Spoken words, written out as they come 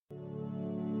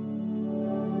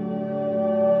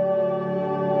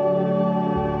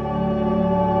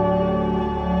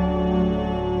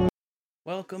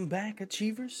Welcome back,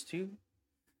 Achievers, to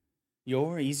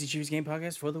your Easy Choose Game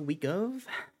podcast for the week of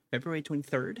February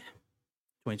 23rd,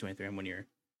 2023. I'm one of your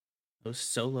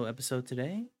host solo episode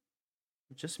today.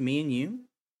 Just me and you.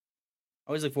 I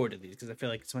always look forward to these because I feel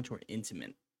like it's much more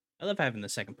intimate. I love having the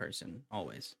second person,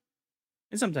 always.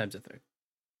 And sometimes a third.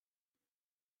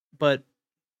 But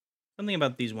something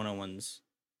about these one-on-ones,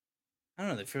 I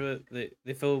don't know,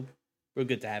 they feel real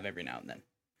good to have every now and then.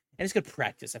 And it's good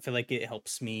practice. I feel like it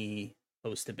helps me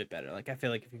host a bit better. Like, I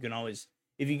feel like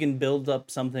if you can build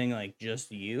up something like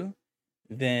just you,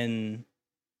 then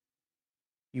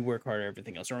you work harder,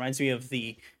 everything else. It reminds me of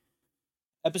the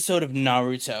episode of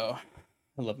Naruto.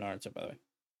 I love Naruto, by the way,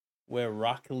 where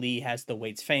Rock Lee has the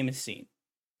weights, famous scene.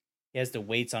 He has the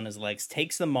weights on his legs,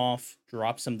 takes them off,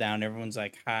 drops them down. Everyone's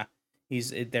like, ha,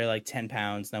 they're like 10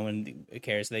 pounds. No one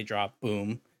cares. They drop,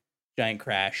 boom, giant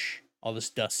crash, all this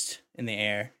dust in the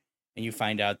air. And you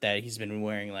find out that he's been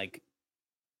wearing like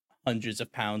hundreds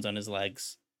of pounds on his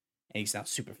legs, and he's now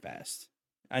super fast.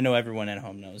 I know everyone at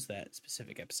home knows that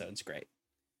specific episode's great.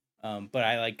 But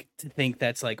I like to think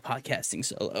that's like podcasting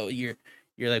solo. You're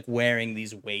like wearing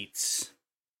these weights,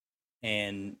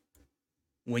 and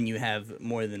when you have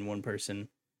more than one person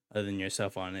other than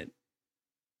yourself on it,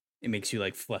 it makes you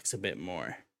like flex a bit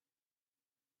more.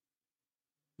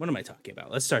 What am I talking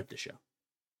about? Let's start the show.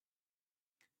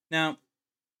 Now,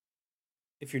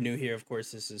 if you're new here, of course,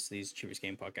 this is the Achievers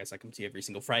Game Podcast. I come to you every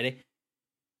single Friday,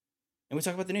 and we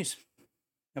talk about the news.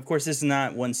 Of course, this is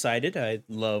not one-sided. I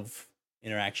love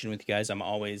interaction with you guys. I'm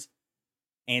always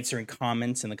answering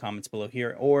comments in the comments below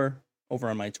here or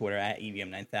over on my Twitter at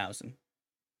EVM9000.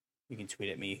 You can tweet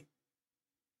at me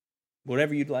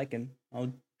whatever you'd like, and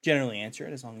I'll generally answer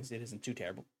it as long as it isn't too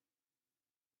terrible.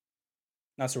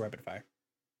 Not so rapid fire.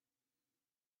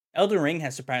 Elden Ring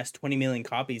has surpassed 20 million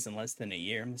copies in less than a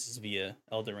year. This is via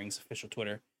Elden Ring's official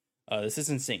Twitter. This is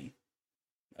insane.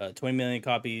 20 million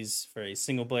copies for a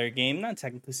single-player game. Not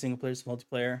technically single-player, it's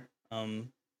multiplayer.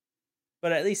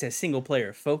 But at least a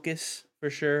single-player focus, for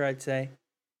sure, I'd say.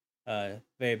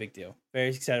 Very big deal. Very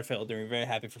excited for Elden Ring. Very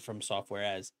happy for From Software,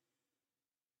 as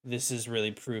this has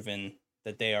really proven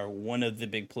that they are one of the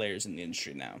big players in the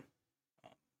industry now.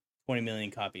 20 million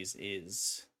copies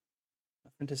is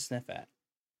nothing to sniff at.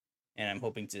 And I'm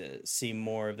hoping to see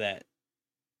more of that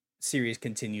series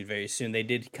continued very soon. They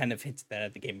did kind of hint that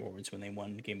at the Game Awards when they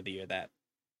won Game of the Year, that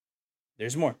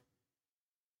there's more.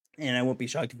 And I won't be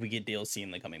shocked if we get DLC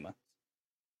in the coming months.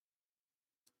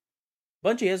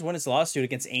 Bungie has won its lawsuit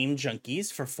against AIM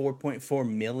Junkies for $4.4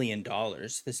 million.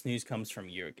 This news comes from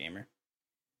Eurogamer.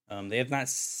 They have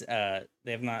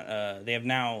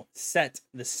now set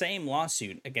the same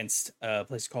lawsuit against a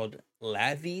place called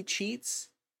Lavi Cheats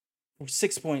for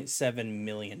 $6.7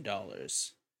 million. I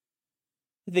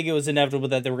think it was inevitable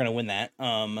that they were going to win that.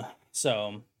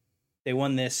 So they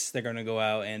won this. They're going to go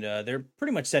out and they're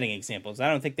pretty much setting examples. I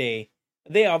don't think they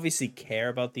obviously care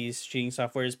about these cheating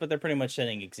softwares, but they're pretty much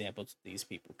setting examples to these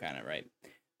people, kind of, right?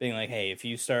 Being like, hey, if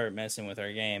you start messing with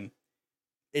our game,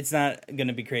 it's not going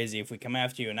to be crazy if we come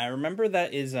after you. And I remember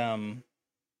that is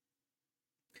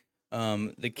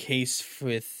the case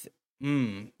with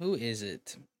who is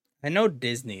it? I know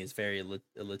Disney is very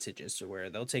litigious, where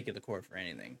they'll take you to court for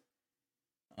anything,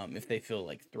 if they feel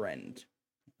like threatened.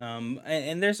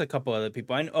 And there's a couple other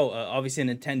people. I know. Obviously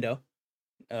Nintendo,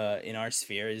 in our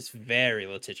sphere, is very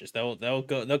litigious. They'll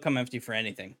come after you for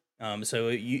anything. So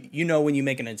you know when you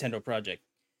make a Nintendo project,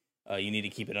 you need to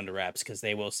keep it under wraps because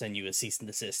they will send you a cease and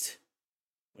desist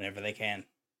whenever they can.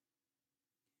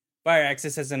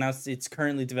 Firaxis has announced it's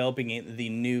currently developing the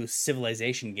new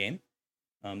Civilization game.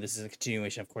 This is a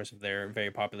continuation, of course, of their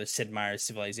very popular Sid Meier's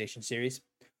Civilization series.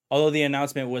 Although the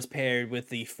announcement was paired with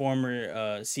the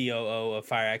former COO of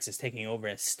Firaxis taking over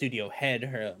as studio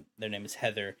head. Their name is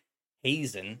Heather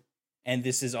Hazen. And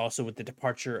this is also with the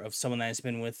departure of someone that has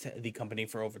been with the company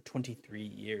for over 23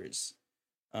 years.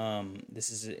 This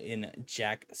is in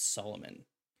Jack Solomon.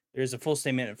 There's a full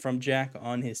statement from Jack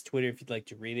on his Twitter if you'd like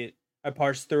to read it. I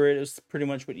parsed through it. It was pretty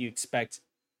much what you expect.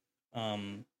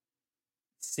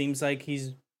 Seems like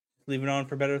he's leaving on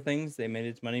for better things. They made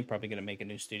its money. Probably going to make a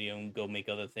new studio and go make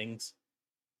other things.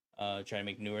 Try to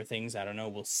make newer things. I don't know.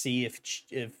 We'll see if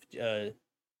I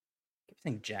keep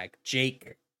saying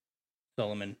Jake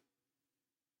Solomon.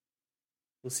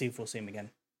 We'll see if we'll see him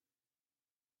again.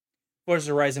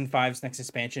 Forza Horizon 5's next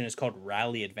expansion is called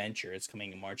Rally Adventure. It's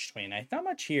coming in March 29th. Not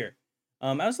much here.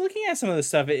 I was looking at some of the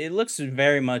stuff. It looks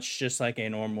very much just like a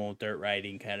normal dirt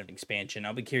riding kind of expansion.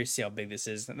 I'll be curious to see how big this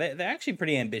is. They're actually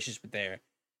pretty ambitious with their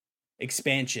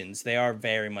expansions. They are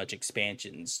very much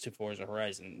expansions to Forza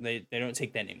Horizon. They don't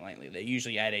take that name lightly. They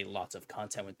usually add a lots of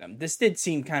content with them. This did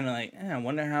seem kind of like, I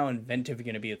wonder how inventive you're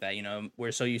going to be with that. You know,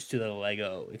 we're so used to the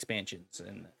Lego expansions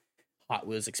and Hot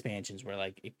Wheels expansions where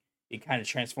like it kind of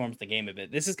transforms the game a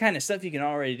bit. This is kind of stuff you can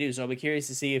already do. So I'll be curious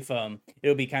to see if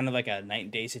it'll be kind of like a night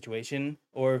and day situation,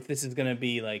 or if this is going to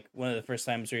be like one of the first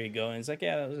times where you go and it's like,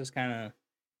 yeah, that was just kind of,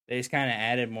 they just kind of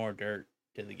added more dirt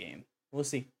to the game. We'll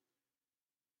see.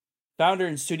 Founder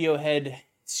and studio head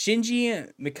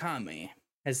Shinji Mikami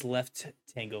has left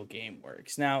Tango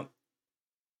Gameworks. Now,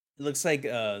 it looks like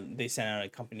they sent out a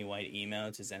company-wide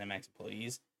email to ZeniMax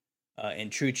employees,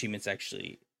 and True Achievements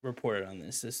actually reported on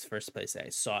this. This is the first place that I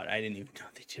saw it. I didn't even know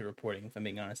they did reporting, if I'm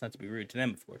being honest, not to be rude to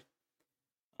them, of course.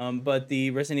 But the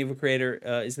Resident Evil creator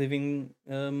is leaving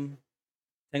Tango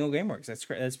Gameworks.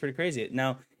 That's pretty crazy.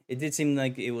 Now, it did seem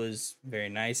like it was very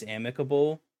nice,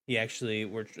 amicable. He actually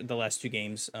were the last two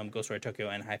games, Ghostwire Tokyo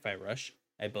and Hi-Fi Rush,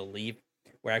 I believe,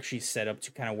 were actually set up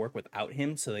to kind of work without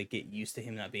him, so they get used to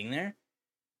him not being there.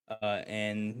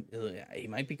 And he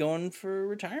might be going for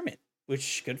retirement,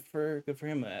 which good for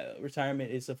him.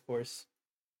 Retirement is, of course,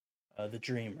 the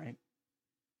dream, right?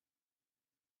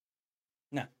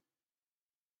 Now,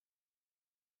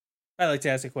 I like to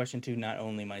ask a question to not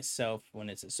only myself when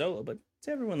it's a solo, but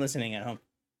to everyone listening at home.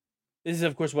 This is,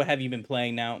 of course, what have you been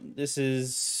playing? Now, this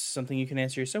is something you can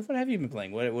answer yourself. What have you been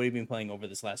playing? What have you been playing over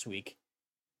this last week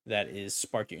that is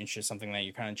sparked your interest, something that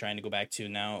you're kind of trying to go back to?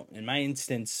 Now, in my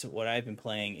instance, what I've been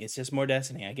playing is just more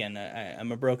Destiny. Again,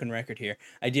 I'm a broken record here.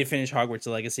 I did finish Hogwarts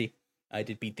Legacy. I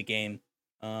did beat the game.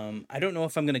 I don't know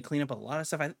if I'm going to clean up a lot of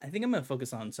stuff. I think I'm going to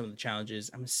focus on some of the challenges.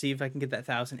 I'm going to see if I can get that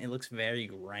 1,000. It looks very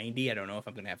grindy. I don't know if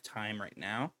I'm going to have time right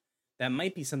now. That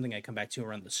might be something I come back to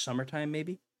around the summertime,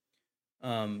 maybe.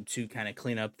 To kind of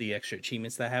clean up the extra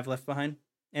achievements that I have left behind.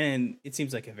 And it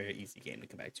seems like a very easy game to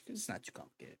come back to because it's not too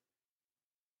complicated.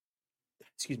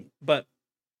 Excuse me. But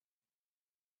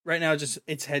right now, just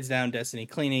it's heads down Destiny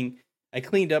cleaning. I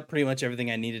cleaned up pretty much everything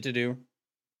I needed to do.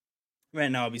 Right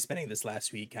now, I'll be spending this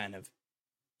last week kind of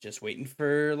just waiting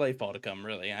for Lightfall to come,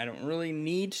 really. I don't really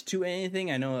need to do anything.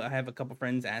 I know I have a couple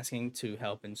friends asking to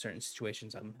help in certain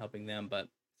situations. I'm helping them. But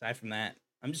aside from that,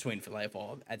 I'm just waiting for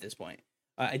Lightfall at this point.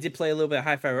 I did play a little bit of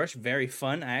Hi-Fi Rush. Very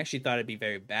fun. I actually thought I'd be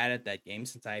very bad at that game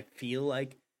since I feel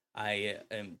like I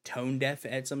am tone deaf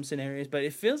at some scenarios. But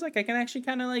it feels like I can actually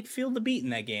kind of like feel the beat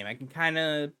in that game. I can kind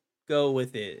of go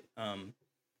with it,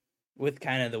 with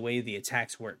kind of the way the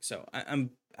attacks work. So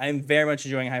I'm very much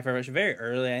enjoying Hi-Fi Rush. Very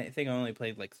early. I think I only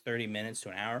played like 30 minutes to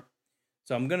an hour.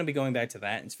 So I'm going to be going back to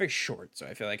that. It's very short, so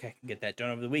I feel like I can get that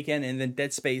done over the weekend. And then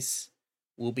Dead Space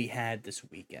will be had this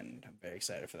weekend. I'm very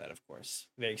excited for that, of course.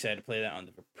 Very excited to play that on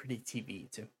the pretty TV,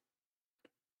 too.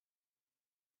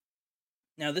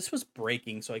 Now, this was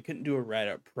breaking, so I couldn't do a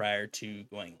write-up prior to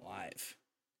going live.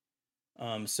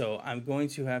 So I'm going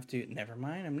to have to... Never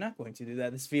mind, I'm not going to do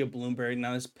that. This is via Bloomberg.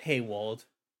 Now it's paywalled,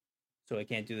 so I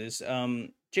can't do this.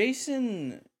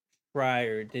 Jason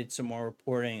Schreier did some more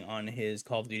reporting on his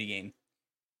Call of Duty game.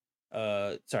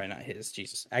 Sorry, not his,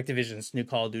 Jesus. Activision's new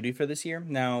Call of Duty for this year.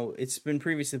 Now, it's been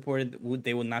previously reported that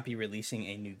they will not be releasing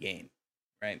a new game,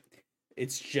 right?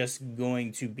 It's just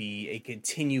going to be a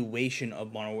continuation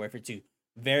of Modern Warfare 2.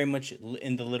 Very much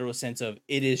in the literal sense of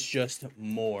it is just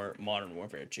more Modern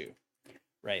Warfare 2,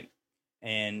 right?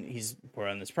 And he's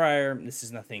reported on this prior. This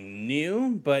is nothing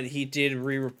new, but he did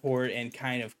re-report and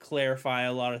kind of clarify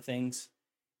a lot of things.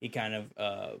 He kind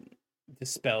of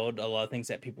dispelled a lot of things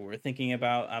that people were thinking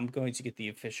about. I'm going to get the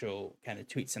official kind of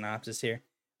tweet synopsis here.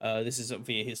 This is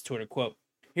via his Twitter quote.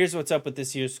 Here's what's up with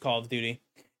this year's Call of Duty.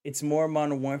 It's more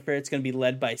Modern Warfare. It's going to be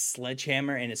led by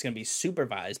Sledgehammer, and it's going to be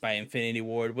supervised by Infinity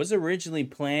Ward. Was originally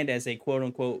planned as a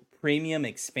quote-unquote premium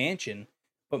expansion,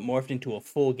 but morphed into a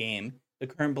full game. The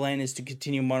current plan is to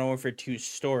continue Modern Warfare 2's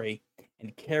story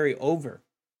and carry over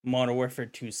Modern Warfare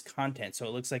 2's content. So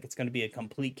it looks like it's going to be a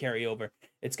complete carryover.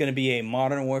 It's going to be a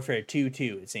Modern Warfare 2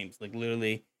 2, it seems. Like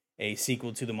literally a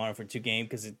sequel to the Modern Warfare 2 game,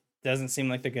 because it doesn't seem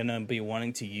like they're going to be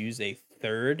wanting to use a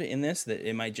third in this. That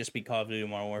it might just be Call of Duty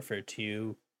Modern Warfare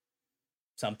 2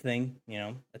 something,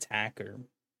 attack or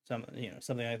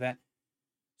something like that.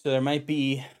 So there might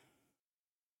be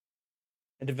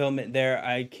a development there.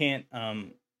 I can't,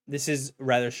 this is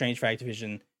rather strange for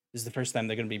Activision. This is the first time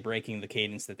they're going to be breaking the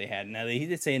cadence that they had. Now, he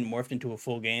did say it morphed into a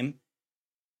full game.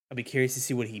 I'll be curious to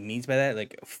see what he means by that.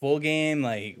 Like, a full game,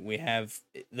 like, we have,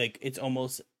 like, it's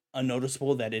almost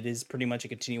unnoticeable that it is pretty much a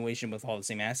continuation with all the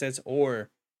same assets, or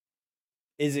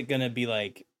is it going to be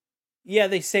like, yeah,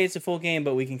 they say it's a full game,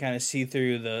 but we can kind of see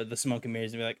through the smoke and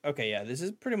mirrors and be like, okay, yeah, this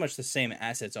is pretty much the same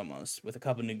assets almost, with a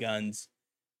couple new guns,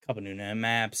 a couple new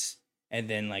maps, and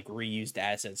then like reused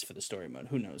assets for the story mode.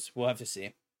 Who knows? We'll have to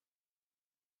see.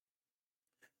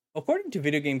 According to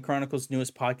Video Game Chronicle's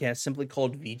newest podcast, simply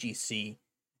called VGC,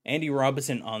 Andy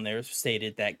Robinson on there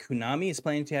stated that Konami is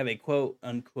planning to have a quote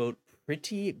unquote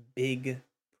pretty big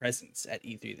presence at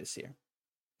E3 this year.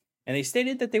 And they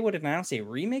stated that they would announce a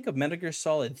remake of Metal Gear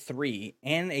Solid 3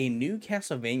 and a new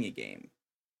Castlevania game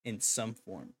in some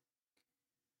form.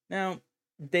 Now,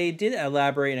 they did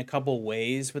elaborate in a couple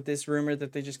ways with this rumor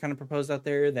that they just kind of proposed out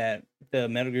there, that the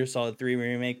Metal Gear Solid 3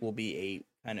 remake will be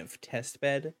a kind of test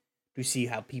bed to see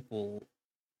how people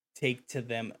take to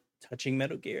them touching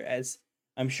Metal Gear. As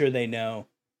I'm sure they know,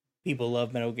 people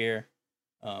love Metal Gear.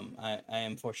 I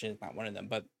am fortunate not one of them,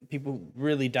 but people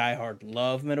really diehard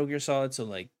love Metal Gear Solid, so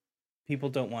like people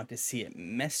don't want to see it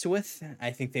messed with.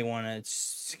 I think they want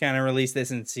to kind of release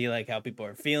this and see like how people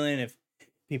are feeling, if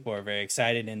people are very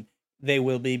excited, and they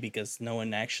will be, because no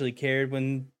one actually cared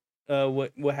when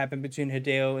what happened between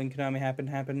Hideo and Konami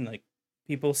happened. Like,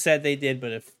 people said they did,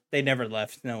 but if they never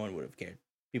left, no one would have cared.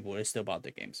 People would have still bought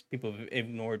their games. People have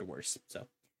ignored worse. So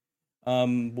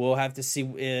we'll have to see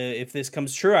if this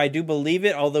comes true. I do believe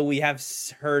it, although we have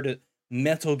heard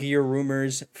Metal Gear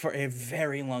rumors for a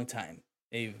very long time.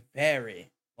 A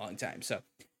very long time. So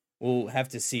we'll have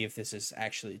to see if this is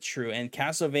actually true. And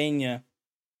Castlevania,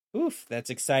 oof, that's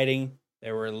exciting.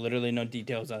 There were literally no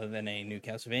details other than a new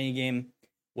Castlevania game.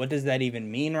 What does that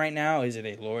even mean right now? Is it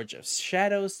a Lord of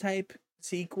Shadows type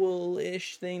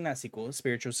sequel-ish thing? Not sequel,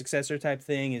 spiritual successor type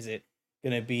thing? Is it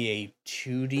going to be a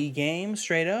 2D game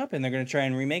straight up, and they're going to try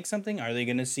and remake something? Are they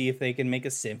going to see if they can make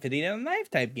a Symphony of the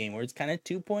Knife type game where it's kind of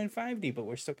 2.5D, but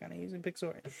we're still kind of using pixel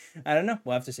art? I don't know.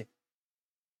 We'll have to see.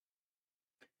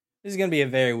 This is going to be a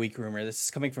very weak rumor. This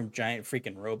is coming from Giant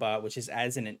Freaking Robot, which is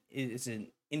an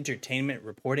entertainment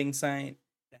reporting site.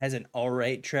 It has an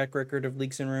alright track record of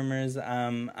leaks and rumors.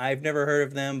 I've never heard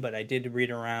of them, but I did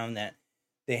read around that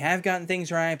they have gotten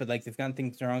things right, but like they've gotten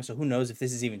things wrong. So who knows if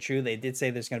this is even true? They did say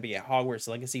there's going to be a Hogwarts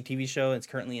Legacy TV show. It's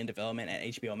currently in development at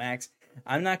HBO Max.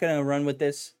 I'm not going to run with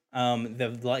this.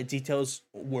 The details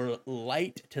were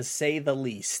light, to say the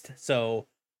least. So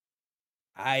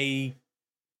I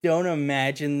don't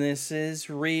imagine this is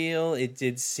real. It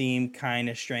did seem kind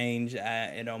of strange.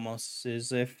 It almost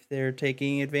as if they're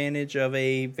taking advantage of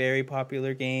a very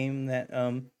popular game that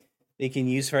they can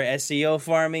use for SEO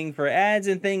farming for ads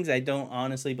and things. I don't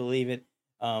honestly believe it.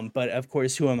 But of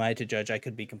course, who am I to judge? I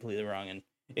could be completely wrong, and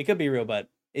it could be real, but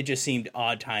it just seemed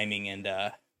odd timing,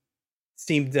 and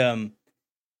seemed odd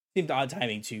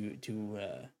timing to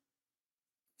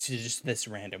just this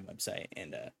random website.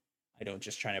 And I don't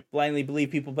just try to blindly believe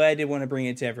people, but I did want to bring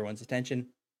it to everyone's attention,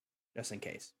 just in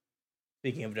case.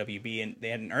 Speaking of WB, and they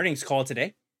had an earnings call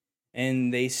today,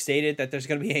 and they stated that there's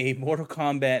going to be a Mortal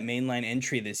Kombat mainline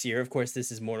entry this year. Of course,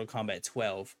 this is Mortal Kombat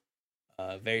 12.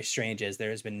 Very strange, as there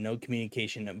has been no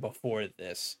communication before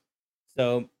this.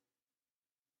 So,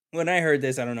 when I heard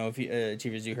this, I don't know if you,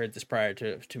 Achievers, you heard this prior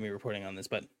to me reporting on this,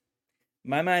 but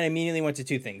my mind immediately went to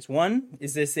two things. One,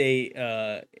 is this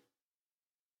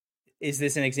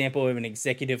an example of an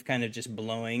executive kind of just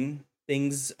blowing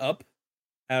things up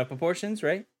out of proportions,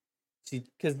 right?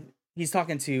 Because he's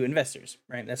talking to investors,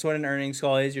 right? That's what an earnings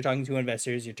call is. You're talking to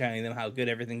investors. You're telling them how good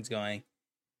everything's going.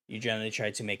 You generally try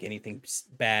to make anything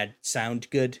bad sound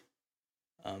good,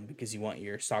 because you want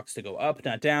your stocks to go up,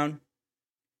 not down.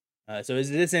 So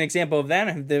is this an example of that?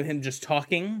 Him just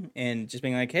talking and just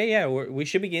being like, hey, yeah, we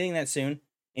should be getting that soon.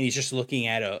 And he's just looking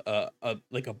at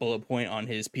a bullet point on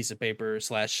his piece of paper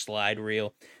 / slide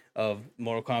reel of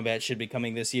Mortal Kombat should be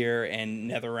coming this year, and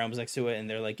NetherRealm's next to it, and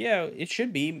they're like, yeah, it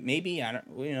should be, maybe, I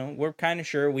don't, we're kind of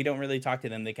sure. We don't really talk to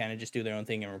them. They kind of just do their own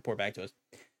thing and report back to us.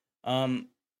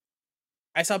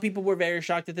 I saw people were very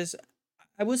shocked at this.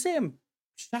 I would say I'm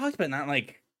shocked, but not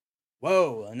like,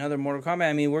 whoa, another Mortal Kombat.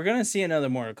 I mean, we're gonna see another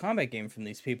Mortal Kombat game from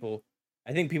these people.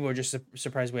 I think people are just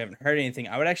surprised we haven't heard anything.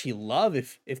 I would actually love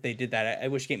if they did that. I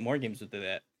wish more games would do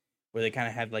that, where they kind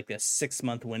of have like this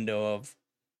 6-month window of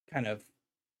kind of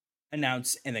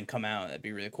announce and then come out. That'd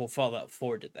be really cool. Fallout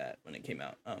 4 did that when it came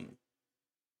out.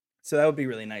 So that would be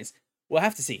really nice. We'll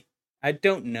have to see. I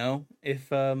don't know if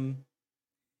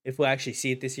we'll actually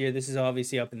see it this year. This is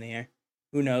obviously up in the air.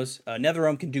 Who knows?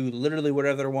 NetherRealm can do literally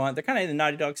whatever they want. They're kind of in the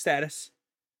Naughty Dog status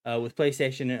with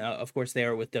PlayStation. Of course, they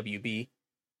are with WB.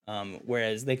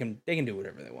 Whereas they can do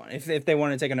whatever they want. If they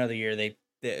want to take another year, the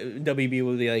WB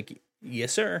will be like,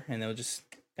 yes, sir, and they'll just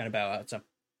kind of bow out. So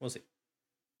we'll see.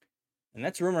 And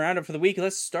that's Rumor Roundup for the week.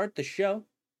 Let's start the show.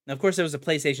 Now, of course, there was a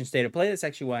PlayStation State of Play. That's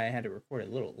actually why I had to record it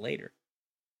a little later.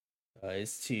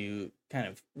 Is to kind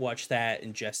of watch that,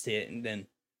 ingest it, and then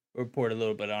report a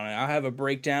little bit on it. I'll have a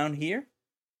breakdown here.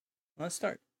 Let's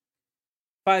start.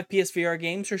 5 PSVR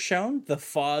games are shown: The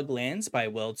Foglands by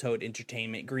Well Toad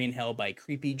Entertainment, Green Hell by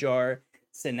Creepy Jar,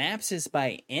 Synapses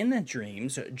by N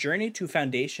Dreams, Journey to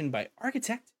Foundation by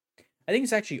Architect. I think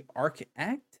it's actually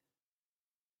Archact.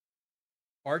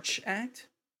 It's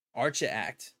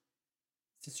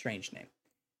a strange name.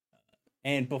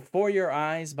 And Before Your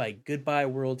Eyes by Goodbye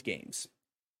World Games.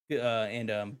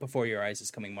 Before Your Eyes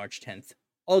is coming March 10th.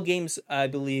 All games, I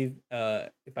believe,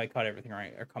 if I caught everything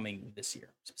right, are coming this year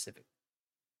specifically.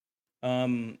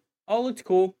 All looked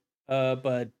cool,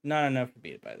 but not enough to be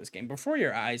it by this game. Before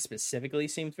Your Eyes specifically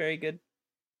seems very good.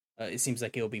 It seems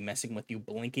like it'll be messing with you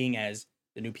blinking, as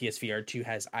the new PSVR 2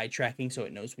 has eye tracking, so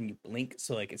it knows when you blink.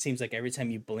 So like it seems like every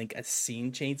time you blink, a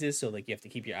scene changes. So like you have to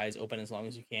keep your eyes open as long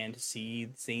as you can to see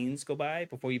scenes go by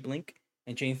before you blink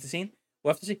and change the scene.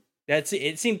 We'll have to see.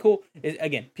 It seemed cool.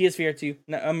 Again, PSVR 2.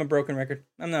 I'm a broken record.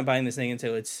 I'm not buying this thing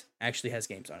until it's actually has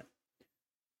games on it.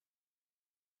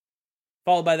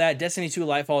 Followed by that, Destiny 2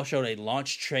 Lightfall showed a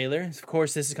launch trailer. Of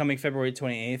course, this is coming February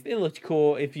 28th. It looked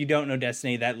cool. If you don't know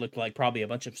Destiny, that looked like probably a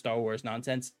bunch of Star Wars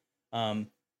nonsense.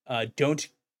 Don't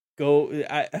go.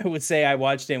 I would say I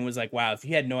watched it and was like, wow, if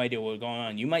you had no idea what was going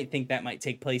on, you might think that might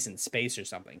take place in space or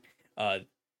something.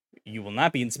 You will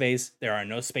not be in space. There are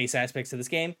no space aspects to this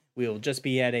game. We will just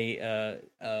be at a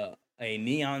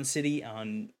neon city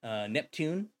on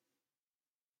Neptune.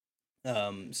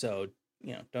 So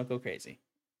don't go crazy.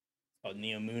 Called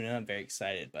Neomuna. I'm very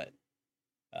excited, but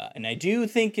and I do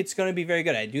think it's going to be very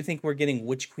good. I do think we're getting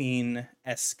Witch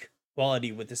Queen-esque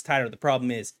quality with this title. The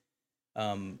problem is,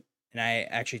 and I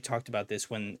actually talked about this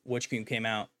when Witch Queen came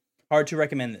out. Hard to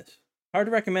recommend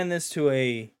this to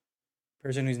a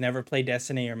person who's never played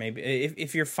Destiny, or maybe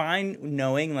if you're fine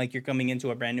knowing like you're coming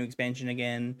into a brand new expansion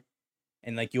again,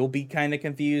 and like you'll be kind of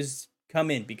confused.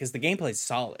 Come in because the gameplay is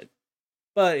solid.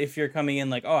 But if you're coming in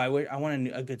like, oh, I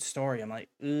want a good story, I'm like,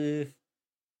 ugh.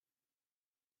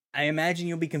 I imagine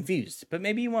you'll be confused, but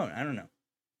maybe you won't. I don't know.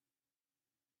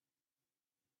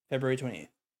 February 28th.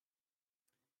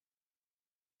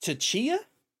 Tchia?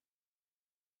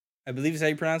 I believe is how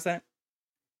you pronounce that.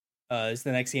 It's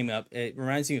the next game up. It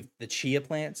reminds me of the chia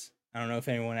plants. I don't know if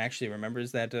anyone actually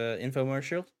remembers that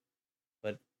infomercial,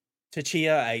 but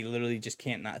Tchia, I literally just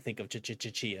can't not think of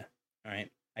Tchia. All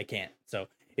right, I can't. So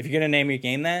if you're gonna name your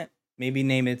game that, maybe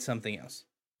name it something else.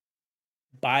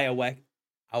 Awkweb,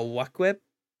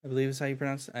 I believe is how you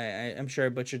pronounce it. I'm sure I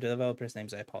butchered the developers'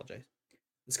 names. I apologize.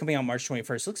 It's coming out March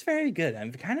 21st. Looks very good.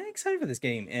 I'm kind of excited for this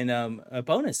game. And a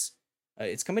bonus,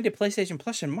 it's coming to PlayStation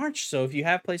Plus in March. So if you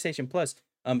have PlayStation Plus,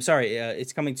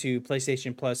 it's coming to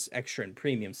PlayStation Plus Extra and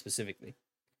Premium specifically.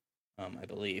 I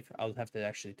believe. I'll have to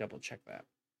actually double check that.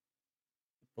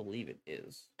 I believe it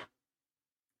is.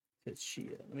 Let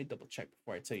me double check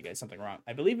before I tell you guys something wrong.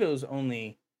 I believe it was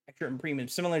only Extra and Premium,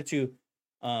 similar to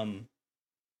another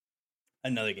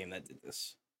game that did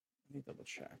this. Let me double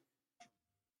check.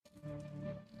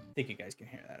 I think you guys can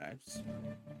hear that. I just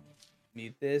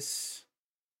mute this.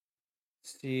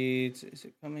 See, is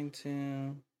it coming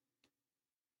to?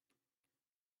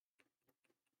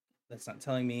 That's not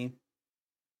telling me.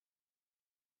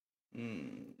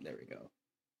 There we go.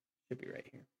 Should be right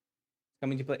here.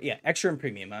 Coming to play, yeah, Extra and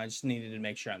Premium. I just needed to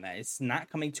make sure on that. It's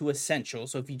not coming to Essential,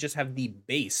 so if you just have the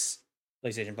base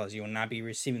PlayStation Plus, you will not be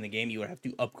receiving the game. You would have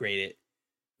to upgrade it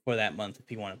for that month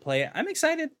if you want to play it. I'm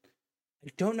excited. I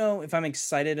don't know if I'm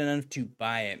excited enough to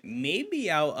buy it.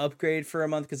 Maybe I'll upgrade for a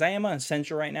month because I am on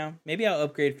Essential right now. Maybe I'll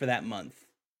upgrade for that month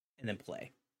and then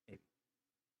play.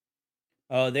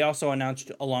 They also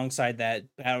announced alongside that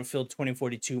Battlefield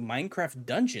 2042 Minecraft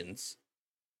Dungeons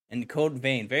and Code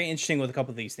Vein. Very interesting with a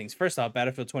couple of these things. First off,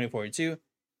 Battlefield 2042.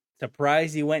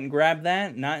 Surprised you went and grabbed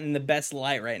that. Not in the best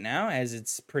light right now, as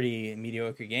it's pretty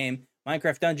mediocre game.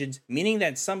 Minecraft Dungeons, meaning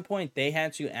that at some point they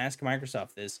had to ask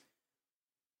Microsoft this.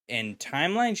 And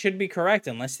timeline should be correct,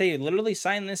 unless they literally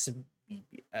signed this,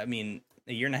 a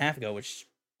year and a half ago, which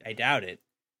I doubt it.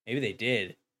 Maybe they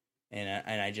did.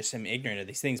 And I just am ignorant of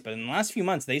these things. But in the last few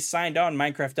months, they signed on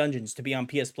Minecraft Dungeons to be on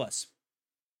PS Plus.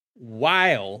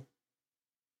 While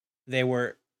they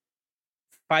were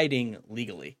fighting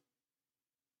legally.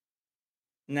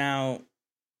 Now,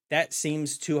 that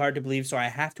seems too hard to believe, so I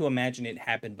have to imagine it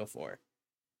happened before.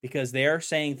 Because they are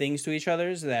saying things to each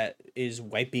other that is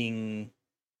wiping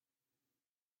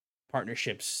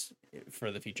partnerships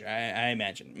for the future. I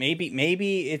imagine.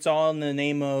 Maybe it's all in the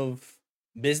name of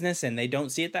business and they don't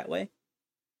see it that way.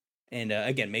 And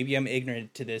again, maybe I'm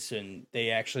ignorant to this and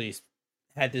they actually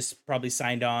had this probably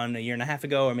signed on a year and a half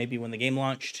ago, or maybe when the game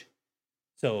launched.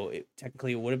 So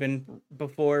technically it would have been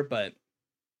before, but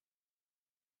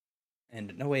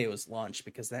and no way it was launched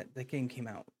because that game came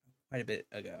out quite a bit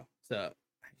ago. So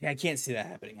I can't see that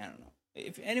happening. I don't know.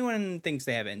 If anyone thinks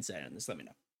they have insight on this, let me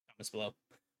know. Comments below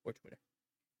or Twitter.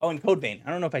 Oh, and Code Vein.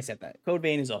 I don't know if I said that. Code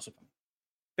Vein is also coming.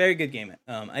 Very good game.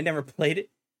 I never played it,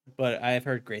 but I have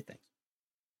heard great things.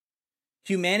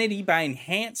 Humanity by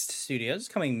Enhanced Studios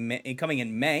coming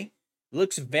in May.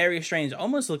 Looks very strange.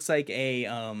 Almost looks like a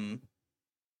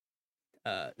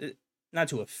not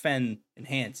to offend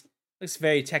Enhanced. Looks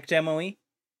very tech demo-y.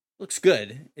 Looks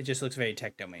good. It just looks very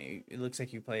tech demo-y. It looks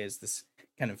like you play as this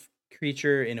kind of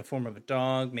creature in a form of a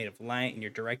dog made of light, and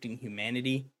you're directing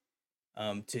humanity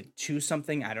to choose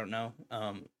something. I don't know.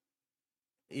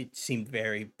 It seemed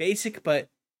very basic, but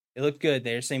it looked good.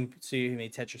 They're same studio who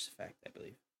made Tetris Effect, I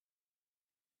believe.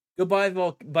 Goodbye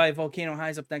by Volcano High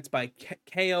is up next by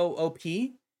KOOP.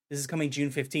 This is coming June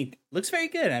 15th. Looks very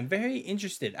good. I'm very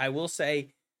interested. I will say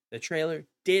the trailer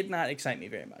did not excite me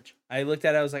very much. I looked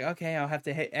at it, I was like, okay, I'll have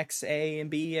to hit X, A, and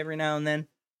B every now and then.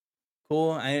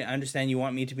 Cool. I understand you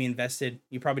want me to be invested.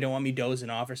 You probably don't want me dozing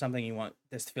off or something. You want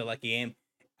this to feel like a game.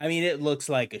 I mean, it looks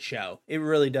like a show. It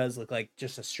really does look like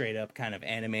just a straight up kind of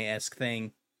anime-esque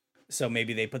thing. So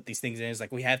maybe they put these things in. It's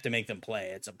like, we have to make them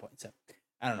play at some point. So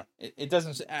I don't know. It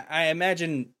doesn't. I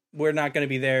imagine we're not going to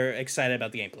be there excited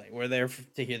about the gameplay. We're there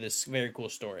to hear this very cool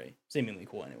story. Seemingly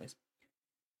cool, anyways.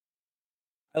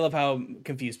 I love how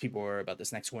confused people were about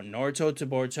this next one. Naruto to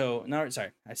Boruto.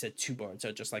 Sorry, I said to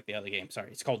Boruto, just like the other game. Sorry,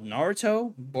 it's called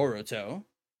Naruto Boruto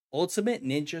Ultimate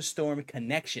Ninja Storm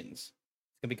Connections.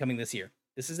 It's gonna be coming this year.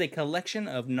 This is a collection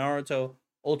of Naruto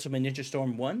Ultimate Ninja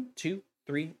Storm 1, 2,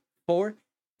 3, 4,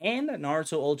 and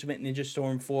Naruto Ultimate Ninja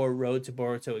Storm 4 Road to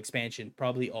Boruto expansion,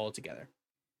 probably all together.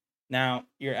 Now,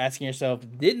 you're asking yourself,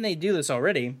 didn't they do this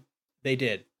already? They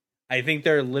did. I think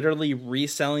they're literally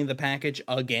reselling the package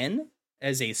again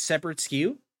as a separate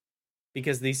SKU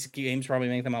because these games probably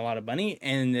make them a lot of money,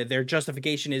 and their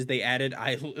justification is they added,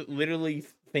 I literally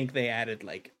think they added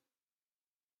like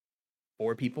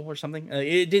 4 people or something.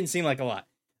 It didn't seem like a lot.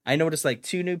 I noticed like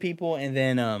 2 new people, and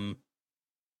then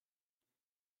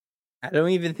I don't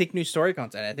even think new story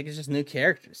content. I think it's just new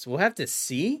characters. We'll have to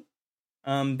see.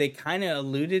 They kind of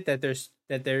alluded that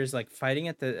there's like fighting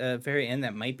at the very end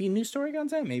that might be new story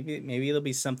content. Maybe there'll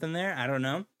be something there. I don't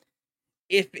know.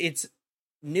 If it's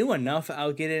new enough,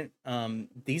 I'll get it.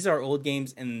 These are old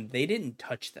games and they didn't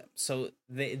touch them, so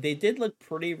they did look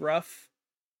pretty rough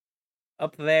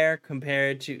up there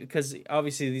compared to, because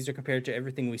obviously these are compared to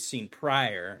everything we've seen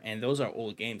prior, and those are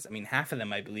old games. I mean, half of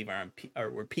them I believe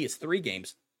were PS3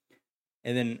 games,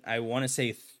 and then I want to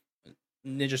say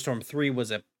Ninja Storm 3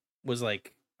 was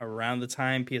like around the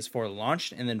time PS4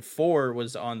 launched, and then 4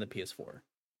 was on the PS4.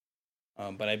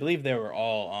 But I believe they were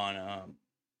all on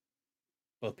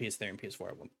both PS3 and PS4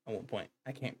 at one point.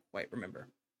 I can't quite remember,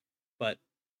 but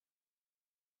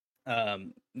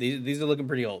these are looking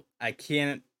pretty old.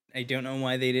 I don't know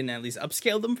why they didn't at least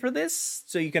upscale them for this,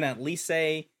 so you can at least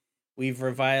say we've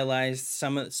revitalized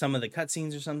some of the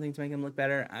cutscenes or something to make them look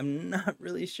better. I'm not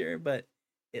really sure, but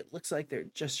it looks like they're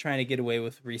just trying to get away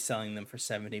with reselling them for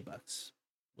 $70.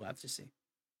 We'll have to see.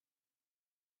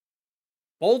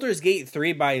 Baldur's Gate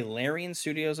 3 by Larian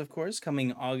Studios, of course,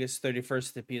 coming August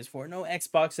 31st to PS4. No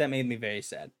Xbox, that made me very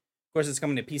sad. Of course, it's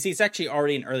coming to PC. It's actually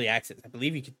already in early access. I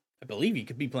believe you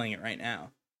could be playing it right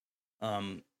now.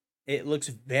 It looks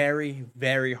very,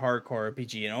 very hardcore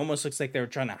RPG. It almost looks like they were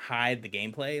trying to hide the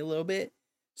gameplay a little bit,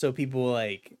 so people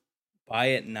like buy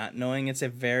it not knowing it's a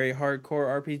very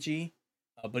hardcore RPG.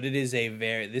 But it is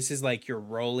this is like you're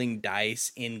rolling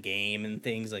dice in game and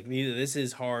things like this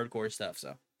is hardcore stuff.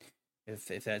 So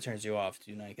if that turns you off,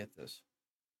 do not get this.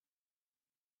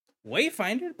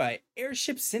 Wayfinder by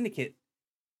Airship Syndicate.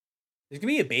 There's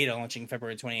gonna be a beta launching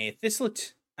February 28th. This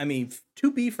looked, I mean,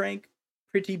 to be frank,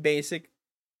 pretty basic.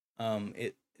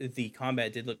 The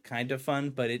combat did look kind of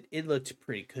fun, but it looked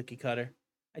pretty cookie cutter.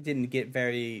 I didn't get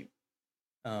very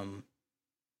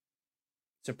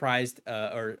surprised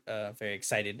or very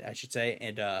excited, I should say.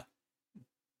 And to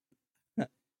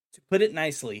put it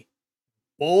nicely,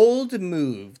 bold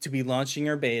move to be launching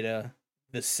our beta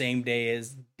the same day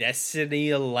as Destiny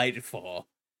Lightfall.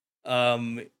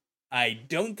 I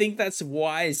don't think that's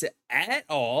wise at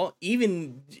all.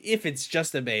 Even if it's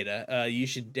just a beta, you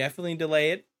should definitely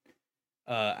delay it.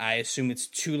 I assume it's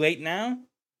too late now,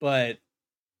 but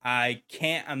I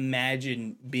can't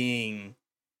imagine being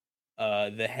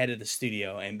the head of the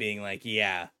studio and being like,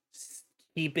 yeah,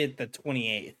 keep it the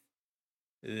 28th.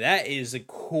 That is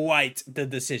quite the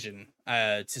decision,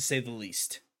 to say the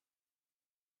least.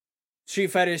 Street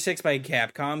Fighter 6 by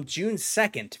Capcom, June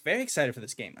 2nd. Very excited for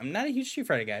this game. I'm not a huge Street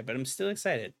Fighter guy, but I'm still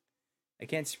excited. I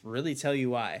can't really tell you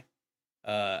why.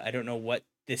 I don't know what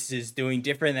this is doing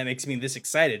different that makes me this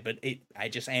excited, but I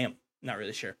just am. Not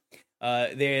really sure.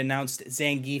 They announced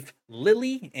Zangief,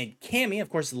 Lily, and Cammy. Of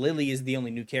course, Lily is the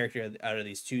only new character out of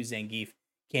these two. Zangief,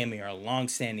 Cammy are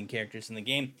long-standing characters in the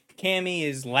game. Cammy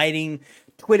is lighting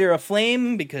Twitter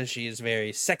aflame because she is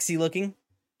very sexy looking.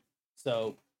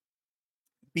 So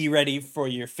be ready for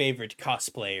your favorite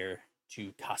cosplayer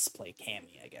to cosplay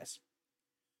Cammy, I guess.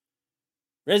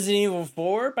 Resident Evil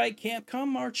 4 by Capcom,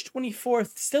 March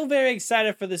 24th. Still very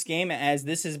excited for this game, as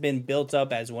this has been built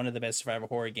up as one of the best survival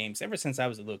horror games ever since I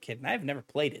was a little kid, and I've never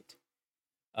played it.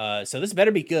 So this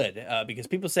better be good, because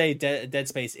people say Dead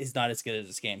Space is not as good as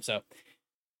this game. So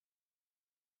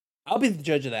I'll be the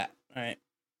judge of that. All right,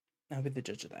 I'll be the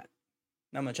judge of that.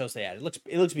 Not much else to add. It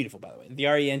looks beautiful, by the way. The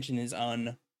RE engine is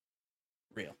unreal.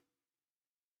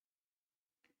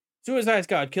 Suicide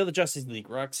Squad, Kill the Justice League,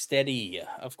 Rocksteady,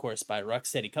 of course, by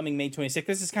Rocksteady, coming May 26th.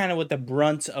 This is kind of what the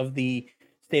brunt of the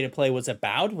state of play was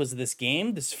about, was this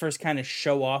game. This first kind of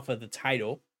show off of the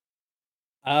title.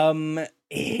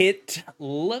 It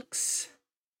looks...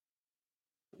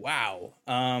 wow.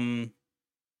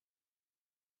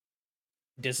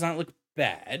 Does not look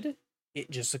bad.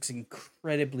 It just looks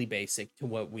incredibly basic to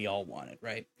what we all wanted,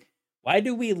 right? Why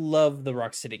do we love the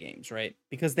Rocksteady games, right?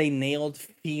 Because they nailed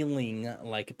feeling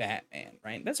like Batman,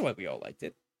 right? That's why we all liked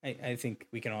it. I think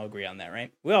we can all agree on that,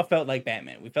 right? We all felt like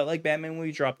Batman. We felt like Batman when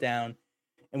we dropped down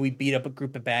and we beat up a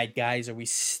group of bad guys, or we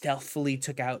stealthily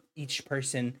took out each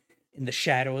person in the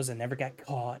shadows and never got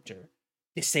caught, or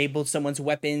disabled someone's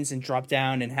weapons and dropped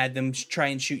down and had them try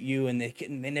and shoot you, and they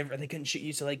couldn't shoot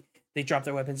you, so like they dropped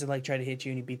their weapons and like try to hit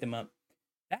you and you beat them up.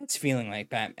 That's feeling like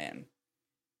Batman.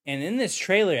 And in this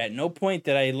trailer, at no point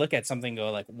did I look at something and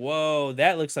go like, whoa,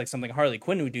 that looks like something Harley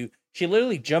Quinn would do. She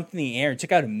literally jumped in the air and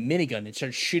took out a minigun and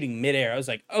started shooting midair. I was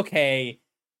like, okay,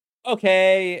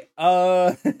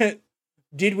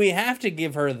 did we have to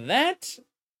give her that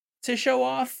to show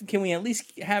off? Can we at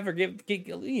least have her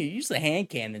use the hand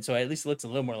cannon so at least it looks a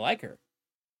little more like her?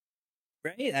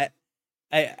 Right?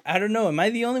 I don't know. Am I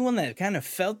the only one that kind of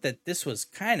felt that this was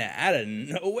kind of out of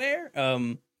nowhere?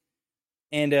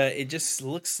 And it just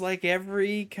looks like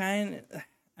every kind...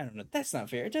 I don't know. That's not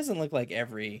fair. It doesn't look like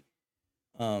every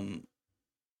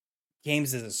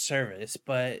games as a service,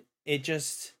 but it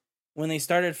just... when they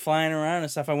started flying around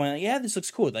and stuff, I went, yeah, this looks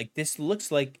cool. Like, this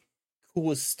looks like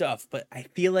cool stuff, but I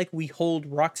feel like we hold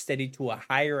Rocksteady to a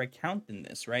higher account than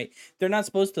this, right? They're not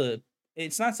supposed to...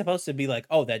 it's not supposed to be like,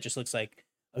 oh, that just looks like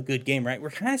a good game, right? We're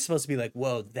kind of supposed to be like,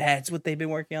 whoa, that's what they've been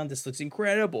working on. This looks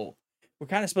incredible. We're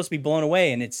kind of supposed to be blown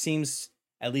away, and it seems...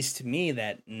 at least to me,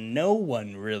 that no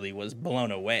one really was blown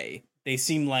away. They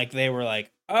seemed like they were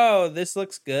like, oh, this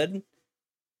looks good.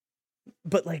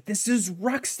 But, like, this is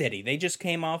Rocksteady. They just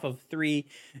came off of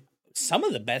some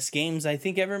of the best games I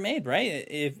think ever made, right?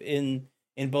 If in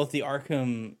both the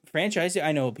Arkham franchise,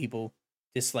 I know people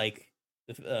dislike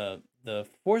the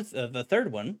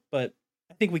third one, but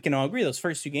I think we can all agree those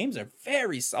first two games are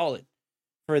very solid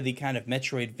for the kind of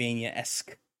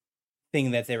Metroidvania-esque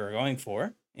thing that they were going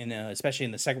for. And especially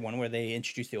in the second one where they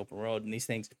introduced the open world and these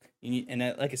things.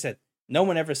 Like I said, no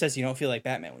one ever says you don't feel like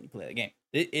Batman when you play the game.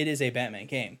 It is a Batman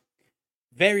game.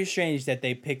 Very strange that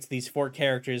they picked these 4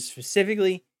 characters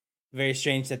specifically. Very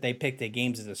strange that they picked the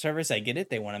games as a service. I get it.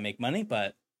 They want to make money,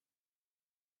 but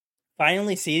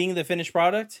finally seeing the finished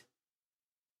product,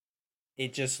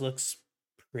 it just looks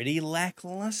pretty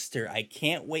lackluster. I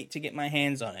can't wait to get my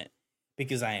hands on it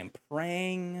because I am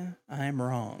praying I'm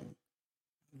wrong.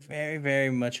 Very, very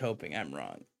much hoping I'm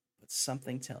wrong, but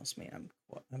something tells me I'm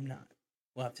not.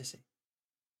 We'll have to see.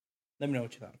 Let me know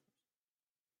what you thought.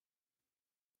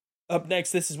 Up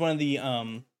next, this is one of the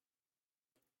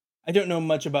I don't know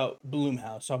much about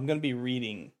Blumhouse, so I'm going to be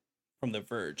reading from The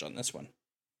Verge on this one,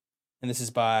 and this is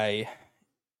by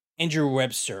Andrew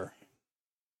Webster.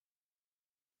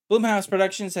 Blumhouse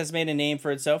Productions has made a name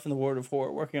for itself in the world of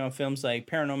horror, working on films like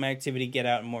Paranormal Activity, Get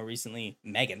Out, and more recently,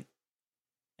 Megan.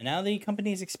 And now the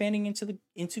company is expanding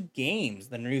into games.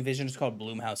 The new vision is called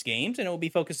Blumhouse Games, and it will be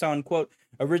focused on, quote,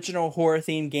 original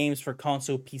horror-themed games for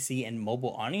console, PC, and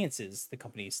mobile audiences, the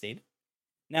company stated.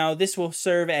 Now, this will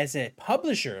serve as a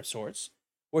publisher of sorts,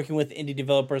 working with indie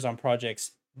developers on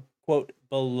projects, quote,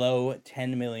 below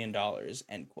 $10 million,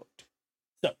 end quote.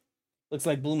 So, looks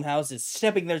like Blumhouse is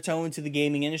stepping their toe into the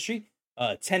gaming industry.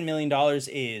 $10 million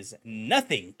is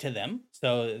nothing to them,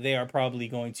 so they are probably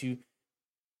going to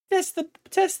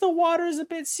test the waters a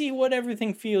bit, see what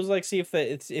everything feels like, see if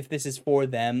this is for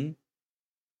them,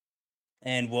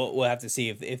 and we'll have to see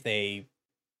if they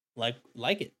like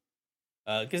it,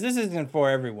 because this isn't for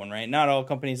everyone, right? Not all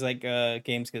companies like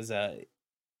games, because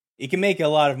it can make a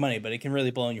lot of money, but it can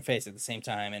really blow in your face at the same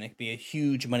time, and it can be a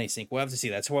huge money sink. We'll have to see.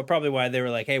 That's probably why they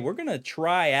were like, "Hey, we're gonna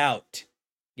try out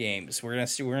games. We're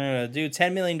gonna do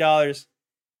 $10 million,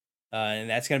 and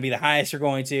that's gonna be the highest we're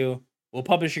going to. We'll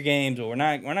publish your games, but we're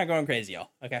not going crazy,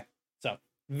 y'all. Okay, so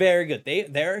very good.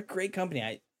 They're a great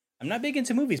company. I'm not big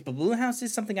into movies, but Blue House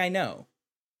is something I know.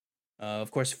 Of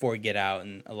course, before Get Out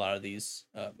and a lot of these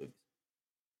movies.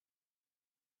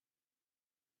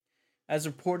 As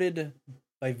reported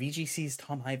by VGC's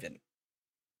Tom Ivan,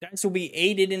 DICE will be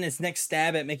aided in its next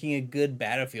stab at making a good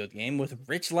Battlefield game with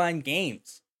Ridgeline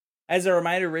Games. As a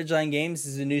reminder, Ridgeline Games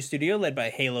is a new studio led by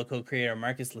Halo co-creator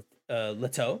Marcus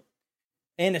Lehto,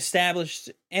 and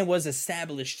was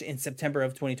established in September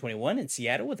of 2021 in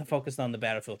Seattle with a focus on the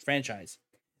Battlefield franchise.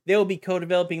 They will be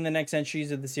co-developing the next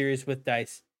entries of the series with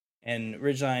DICE, and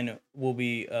Ridgeline will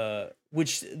be,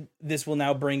 which this will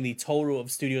now bring the total of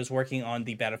studios working on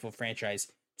the Battlefield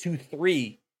franchise to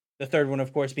 3. The third one,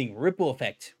 of course, being Ripple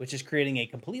Effect, which is creating a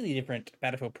completely different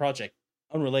Battlefield project,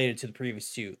 unrelated to the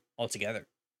previous 2 altogether.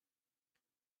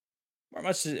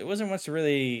 It wasn't much to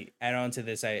really add on to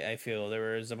this. I feel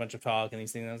there was a bunch of talk and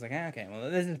these things. I was like, okay,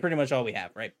 well, this is pretty much all we have,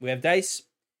 right? We have DICE,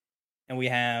 and we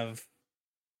have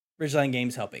Ridgeline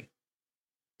Games helping.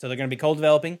 So they're going to be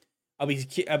co-developing. I'll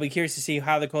be curious to see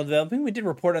how they're co-developing. We did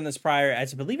report on this prior,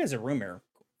 as I believe, as a rumor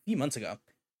a few months ago,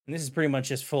 and this is pretty much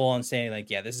just full on saying like,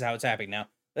 yeah, this is how it's happening now.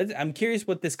 I'm curious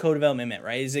what this co-development meant,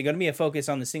 right? Is it going to be a focus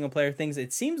on the single player things?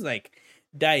 It seems like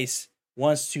DICE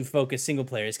wants to focus single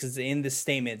players, because in this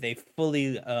statement they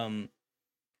fully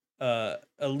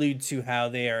allude to how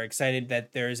they are excited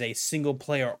that there's a single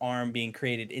player arm being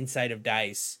created inside of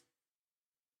DICE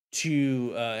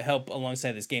to help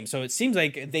alongside this game. So it seems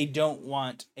like they don't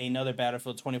want another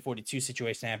Battlefield 2042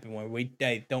 situation to happen where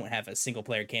they don't have a single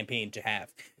player campaign to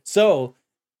have. So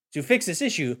to fix this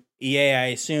issue, EA, I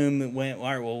assume, went, all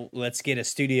right, well, let's get a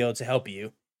studio to help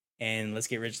you, and let's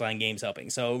get Ridgeline Games helping.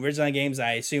 So Ridgeline Games,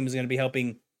 I assume, is going to be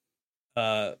helping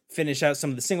finish out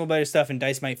some of the single player stuff, and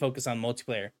DICE might focus on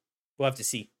multiplayer. We'll have to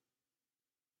see.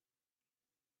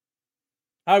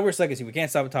 Hogwarts Legacy. We can't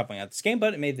stop talking about this game,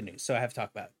 but it made the news, so I have to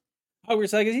talk about it.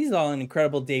 Hogwarts Legacy is all an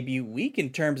incredible debut week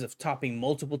in terms of topping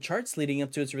multiple charts leading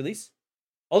up to its release.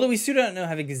 Although we still don't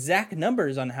have exact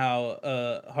numbers on how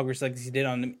Hogwarts Legacy did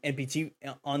on the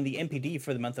NPD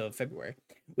for the month of February.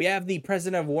 We have the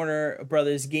president of Warner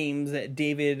Brothers Games,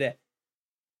 David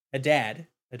Haddad,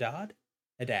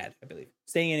 I believe,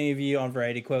 saying in an interview on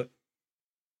Variety, quote,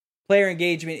 "Player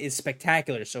engagement is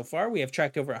spectacular so far. We have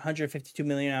tracked over 152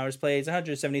 million hours played,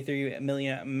 173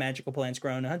 million magical plants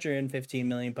grown, 115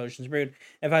 million potions brewed,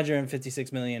 and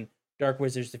 156 million dark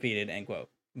wizards defeated," end quote.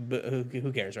 But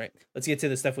who cares, right? Let's get to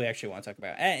the stuff we actually want to talk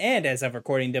about. And as of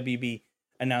recording, WB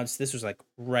announced, this was like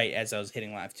right as I was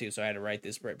hitting live too, so I had to write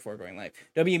this right before going live.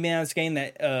 WB announced again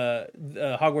that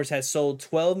Hogwarts has sold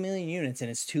 12 million units in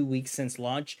its 2 weeks since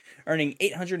launch, earning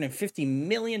 $850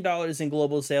 million in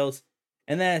global sales.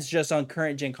 And that is just on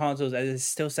current gen consoles, as it's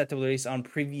still set to release on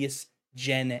previous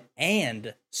gen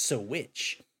and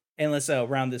Switch. And let's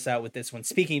round this out with this one.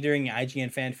 Speaking during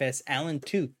IGN Fan Fest, Alan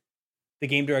Tu, the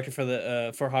game director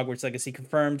for Hogwarts Legacy,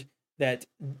 confirmed that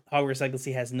Hogwarts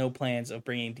Legacy has no plans of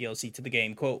bringing DLC to the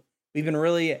game. Quote, "We've been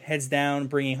really heads down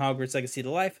bringing Hogwarts Legacy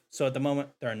to life, so at the moment,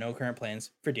 there are no current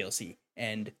plans for DLC."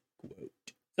 End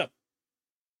quote. So,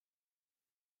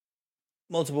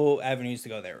 multiple avenues to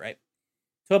go there, right?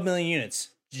 12 million units.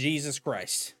 Jesus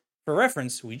Christ. For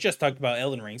reference, we just talked about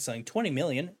Elden Ring selling 20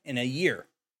 million in a year.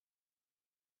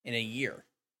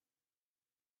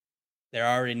 They're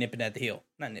already nipping at the heel.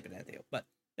 Not nipping at the heel, but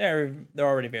they're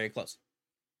already very close.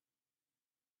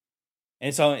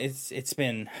 And so it's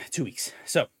been 2 weeks.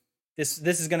 So this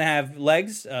is gonna have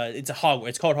legs. It's called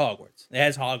Hogwarts. It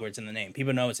has Hogwarts in the name.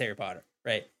 People know it's Harry Potter,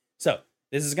 right? So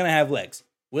this is gonna have legs.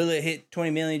 Will it hit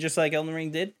 20 million just like Elden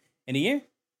Ring did in a year?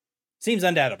 Seems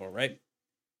undoubtable, right?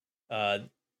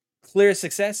 Clear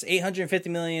success. 850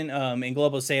 million in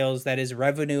global sales. That is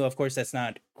revenue. Of course, that's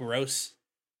not gross.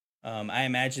 I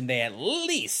imagine they at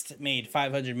least made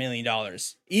 $500 million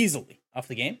easily off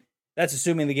the game. That's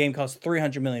assuming the game costs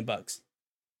 $300 million.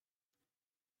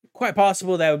 Quite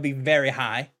possible that would be very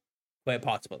high. Quite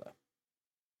possible, though.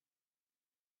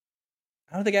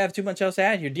 I don't think I have too much else to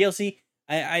add here. DLC,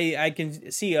 I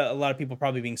can see a lot of people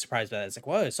probably being surprised by that. It's like,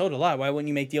 well, it sold a lot. Why wouldn't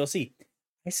you make DLC?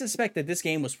 I suspect that this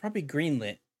game was probably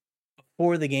greenlit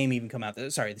before the game even come out.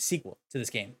 Sorry, the sequel to this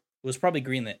game was probably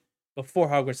greenlit before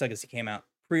Hogwarts Legacy came out.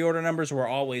 Pre-order numbers were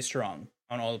always strong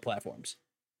on all the platforms.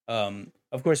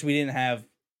 Of course, we didn't have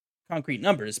concrete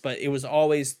numbers, but it was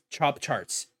always top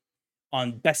charts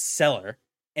on bestseller,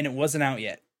 and it wasn't out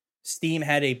yet. Steam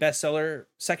had a bestseller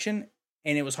section,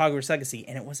 and it was Hogwarts Legacy,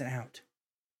 and it wasn't out.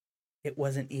 It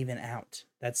wasn't even out.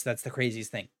 That's the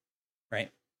craziest thing,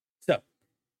 right? So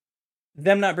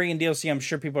them not bringing DLC, I'm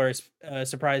sure people are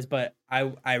surprised, but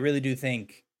I really do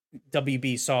think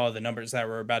WB saw the numbers that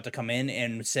were about to come in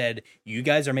and said, "You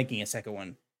guys are making a second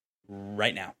one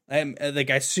right now. Like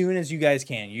as soon as you guys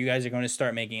can, you guys are going to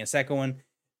start making a second one.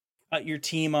 Cut your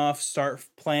team off. Start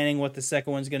planning what the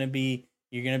second one's going to be.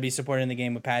 You're going to be supporting the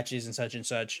game with patches and such and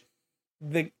such."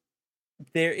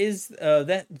 There is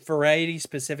that variety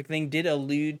specific thing did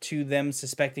allude to them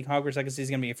suspecting Hogwarts Legacy is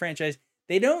going to be a franchise.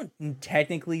 They don't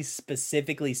technically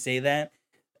specifically say that.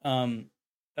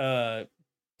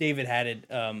 David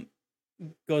Haddad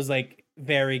goes like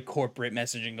very corporate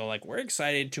messaging, go like, we're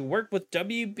excited to work with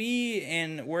WB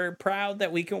and we're proud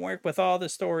that we can work with all the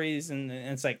stories, and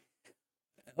it's like,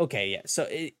 okay, yeah. So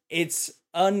it's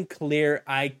unclear.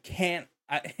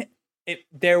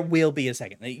 There will be a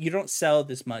second. You don't sell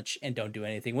this much and don't do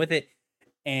anything with it.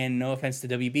 And no offense to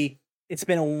WB, it's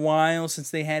been a while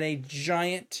since they had a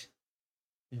giant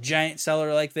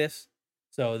seller like this.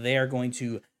 So they are going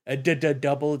to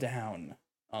double down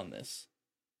on this.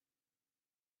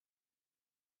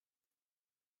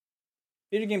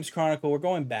 Video Games Chronicle, we're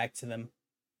going back to them.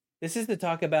 This is to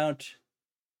talk about,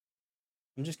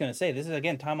 I'm just going to say, this is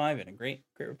again Tom Ivan, a great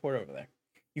report over there.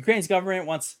 Ukraine's government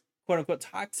wants quote-unquote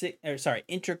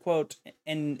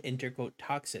interquote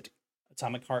toxic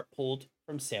atomic heart pulled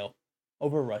from sale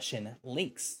over Russian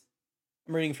links.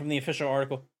 I'm reading from the official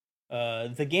article.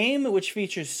 The game, which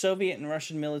features Soviet and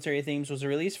Russian military themes, was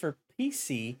released for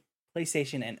PC,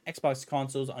 PlayStation, and Xbox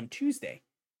consoles on Tuesday,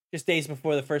 just days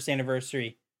before the first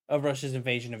anniversary of Russia's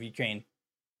invasion of Ukraine.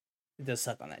 It does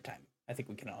suck on that time. I think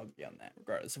we can all agree on that,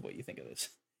 regardless of what you think of this.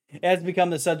 It has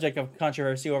become the subject of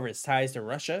controversy over its ties to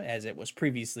Russia, as it was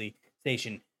previously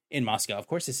stationed in Moscow. Of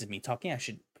course, this is me talking. I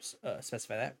should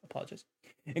specify that. Apologies.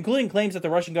 Including claims that the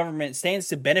Russian government stands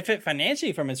to benefit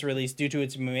financially from its release due to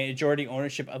its majority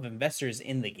ownership of investors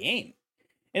in the game.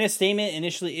 In a statement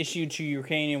initially issued to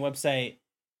Ukrainian website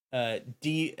dev.au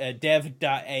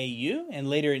and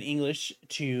later in English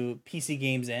to PC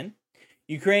Games N,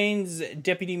 Ukraine's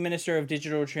Deputy Minister of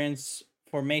Digital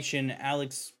Transformation,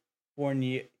 Alex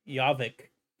Bornyavik,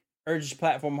 urged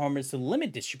platform owners to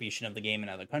limit distribution of the game in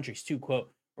other countries too.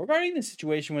 Quote, regarding the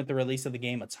situation with the release of the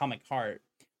game Atomic Heart,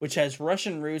 which has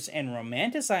Russian roots and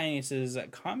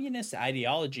romanticizes communist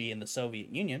ideology in the Soviet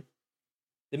Union,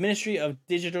 the Ministry of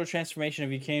Digital Transformation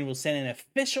of Ukraine will send an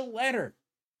official letter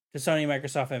to Sony,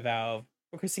 Microsoft, and Valve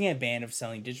requesting a ban of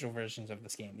selling digital versions of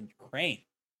this game in Ukraine,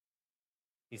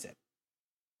 he said.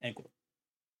 End quote.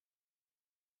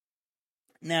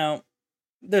 Now,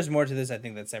 there's more to this. I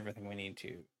think that's everything we need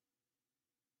to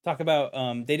talk about.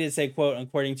 They did say, quote,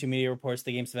 according to media reports,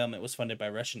 the game's development was funded by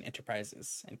Russian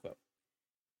enterprises, end quote.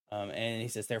 And he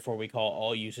says, therefore, we call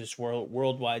all users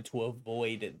worldwide to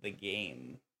avoid the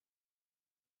game.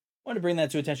 I want to bring that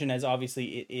to attention as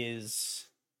obviously it is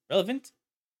relevant.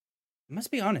 I must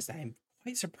be honest, I am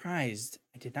quite surprised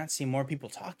I did not see more people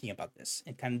talking about this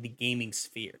in kind of the gaming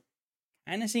sphere.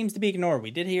 Kind of seems to be ignored.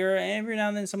 We did hear every now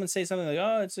and then someone say something like,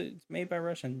 oh, it's made by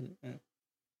Russians.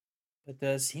 But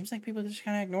it seems like people just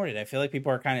kind of ignored it. I feel like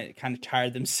people are kind of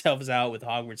tired themselves out with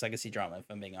Hogwarts Legacy drama, if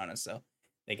I'm being honest. So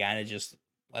they kind of just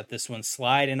let this one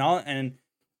slide. And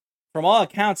from all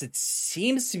accounts, it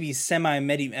seems to be a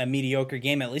mediocre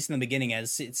game, at least in the beginning,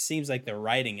 as it seems like the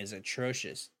writing is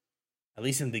atrocious. At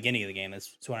least in the beginning of the game,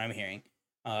 that's what I'm hearing.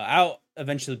 I'll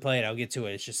eventually play it. I'll get to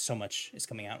it. It's just so much is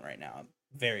coming out right now. I'm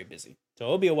very busy. So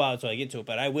it'll be a while until I get to it,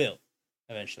 but I will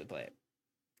eventually play it.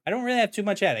 I don't really have too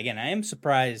much at. Again, I am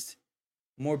surprised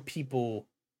more people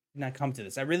did not come to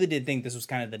this. I really did think this was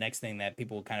kind of the next thing that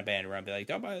people would kind of band around and be like,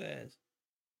 don't buy this.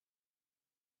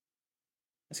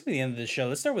 That's going to be the end of the show.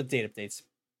 Let's start with date updates.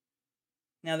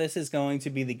 Now, this is going to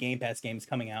be the Game Pass games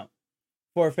coming out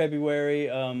for February,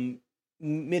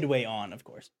 midway on, of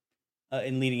course,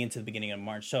 and leading into the beginning of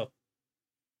March. So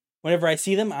whenever I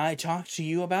see them, I talk to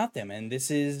you about them. And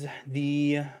this is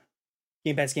the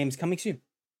Game Pass games coming soon.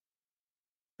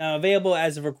 Now, available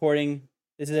as of recording,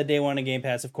 this is a day one of Game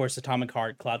Pass, of course, Atomic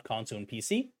Heart, Cloud Console, and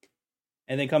PC.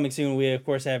 And then coming soon, we, of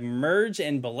course, have Merge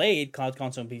and Blade, Cloud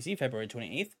Console and PC, February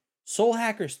 28th. Soul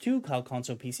Hackers 2, Cloud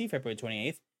Console and PC, February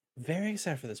 28th. Very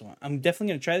excited for this one. I'm definitely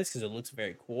going to try this because it looks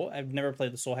very cool. I've never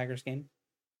played the Soul Hackers game,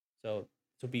 so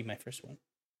this will be my first one.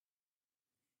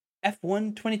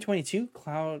 F1 2022,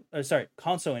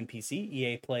 console and PC,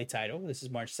 EA Play title. This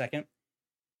is March 2nd.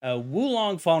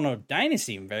 Wulong Fallen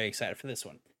Dynasty, I'm very excited for this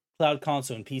one. Cloud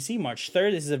Console and PC, March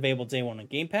 3rd. This is available day one on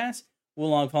Game Pass.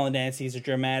 Wulong Fallen Dynasty is a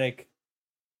dramatic,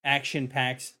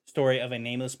 action-packed story of a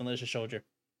nameless militia soldier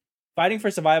fighting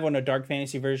for survival in a dark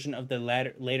fantasy version of the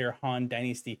later Han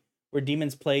Dynasty, where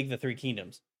demons plague the Three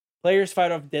Kingdoms. Players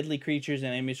fight off deadly creatures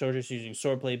and enemy soldiers using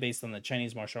swordplay based on the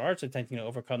Chinese martial arts, attempting to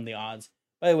overcome the odds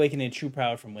by awakening true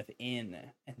power from within.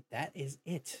 And that is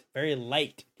it. Very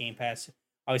light Game Pass,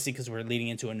 obviously, because we're leading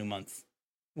into a new month.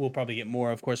 We'll probably get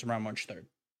more, of course, around March 3rd.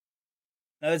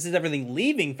 Now, this is everything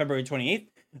leaving February 28th.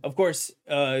 Of course,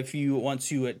 if you want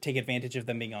to take advantage of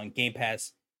them being on Game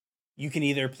Pass, you can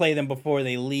either play them before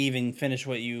they leave and finish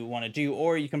what you want to do,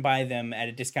 or you can buy them at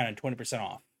a discounted 20%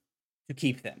 off to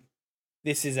keep them.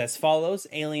 This is as follows: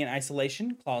 Alien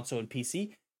Isolation, console and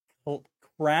PC;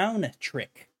 Crown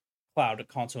Trick, cloud,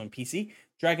 console and PC;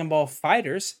 Dragon Ball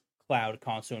FighterZ, cloud,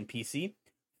 console and PC;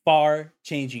 Far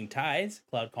Changing Tides,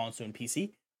 cloud, console and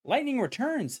PC; Lightning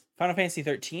Returns, Final Fantasy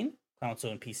 13,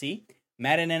 console and PC;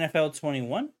 Madden NFL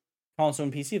 21, console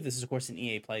and PC, if this is, of course, an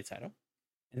EA Play title;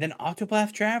 and then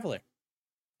Octopath Traveler,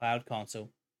 cloud, console,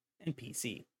 and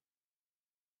PC.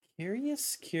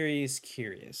 Curious.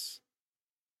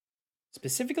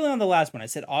 Specifically on the last one, I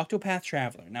said Octopath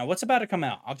Traveler. Now, what's about to come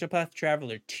out? Octopath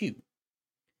Traveler 2.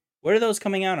 What are those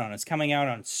coming out on? It's coming out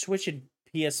on Switch and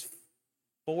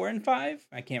PS4 and 5?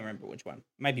 I can't remember which one.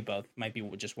 Might be both. Might be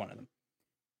just one of them.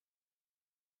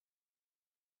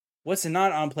 What's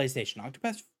not on PlayStation?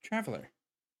 Octopath Traveler.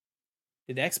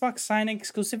 Did Xbox sign an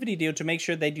exclusivity deal to make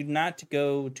sure they do not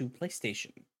go to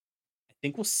PlayStation? I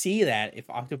think we'll see that if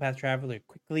Octopath Traveler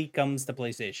quickly comes to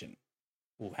PlayStation.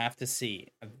 We'll have to see.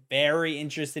 I'm very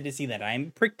interested to see that. I'm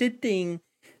predicting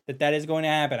that is going to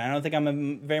happen. I don't think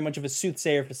I'm very much of a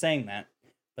soothsayer for saying that,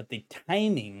 but the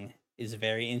timing is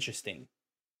very interesting.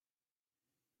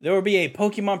 There will be a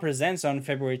Pokemon Presents on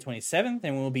February 27th,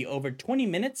 and will be over 20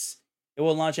 minutes. It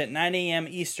will launch at 9 a.m.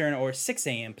 Eastern or 6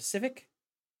 a.m. Pacific.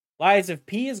 Lies of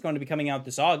P is going to be coming out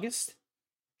this August.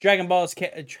 Dragon Ball Z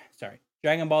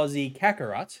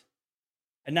Kakarot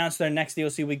announced their next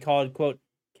DLC we called, quote,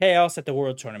 Chaos at the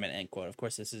World Tournament, end quote. Of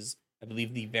course, this is, I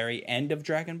believe, the very end of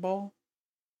Dragon Ball,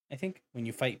 I think, when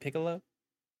you fight Piccolo.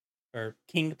 Or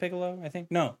King Piccolo, I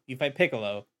think. No, you fight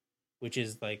Piccolo, which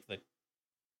is like the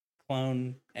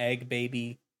clone egg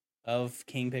baby of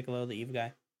King Piccolo, the evil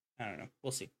guy. I don't know.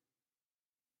 We'll see.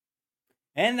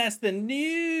 And that's the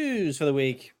news for the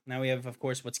week. Now we have, of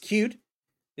course, what's queued.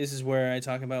 This is where I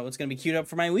talk about what's going to be queued up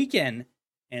for my weekend.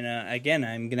 And again,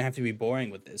 I'm going to have to be boring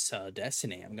with this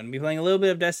Destiny. I'm going to be playing a little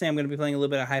bit of Destiny. I'm going to be playing a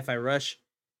little bit of Hi-Fi Rush.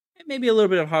 And maybe a little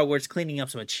bit of Hogwarts, cleaning up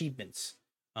some achievements.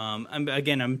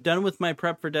 I'm done with my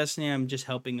prep for Destiny. I'm just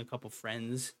helping a couple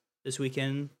friends this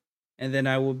weekend. And then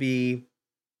I will be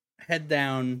head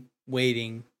down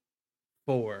waiting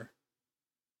for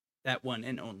that one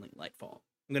and only Lightfall.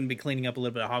 I'm going to be cleaning up a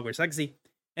little bit of Hogwarts Legacy.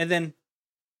 And then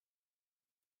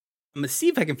I'm going to see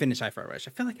if I can finish Hi-Fi Rush.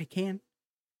 I feel like I can.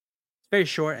 Very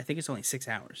short. I think it's only 6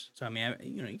 hours. So, I mean,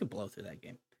 you can blow through that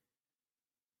game.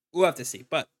 We'll have to see.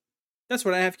 But that's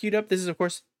what I have queued up. This is, of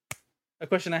course, a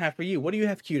question I have for you. What do you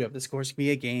have queued up? This, of course, could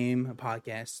be a game, a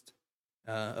podcast,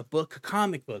 a book, a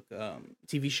comic book,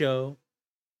 TV show,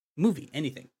 movie,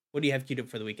 anything. What do you have queued up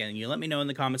for the weekend? And you let me know in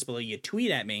the comments below. You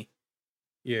tweet at me.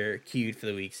 You're queued for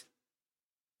the weeks.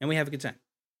 And we have a good time.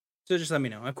 So just let me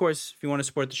know. Of course, if you want to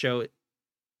support the show,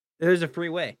 there's a free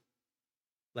way.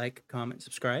 Like, comment,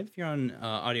 subscribe. If you're on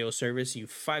audio service, you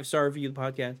 5-star review the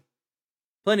podcast.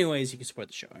 Plenty of ways you can support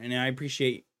the show. And I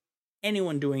appreciate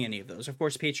anyone doing any of those. Of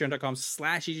course,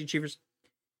 patreon.com/EasyAchievers. If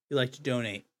you'd like to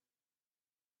donate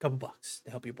a couple bucks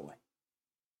to help your boy.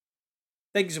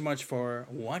 Thank you so much for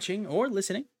watching or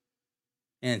listening.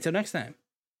 And until next time,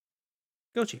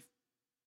 go Chief.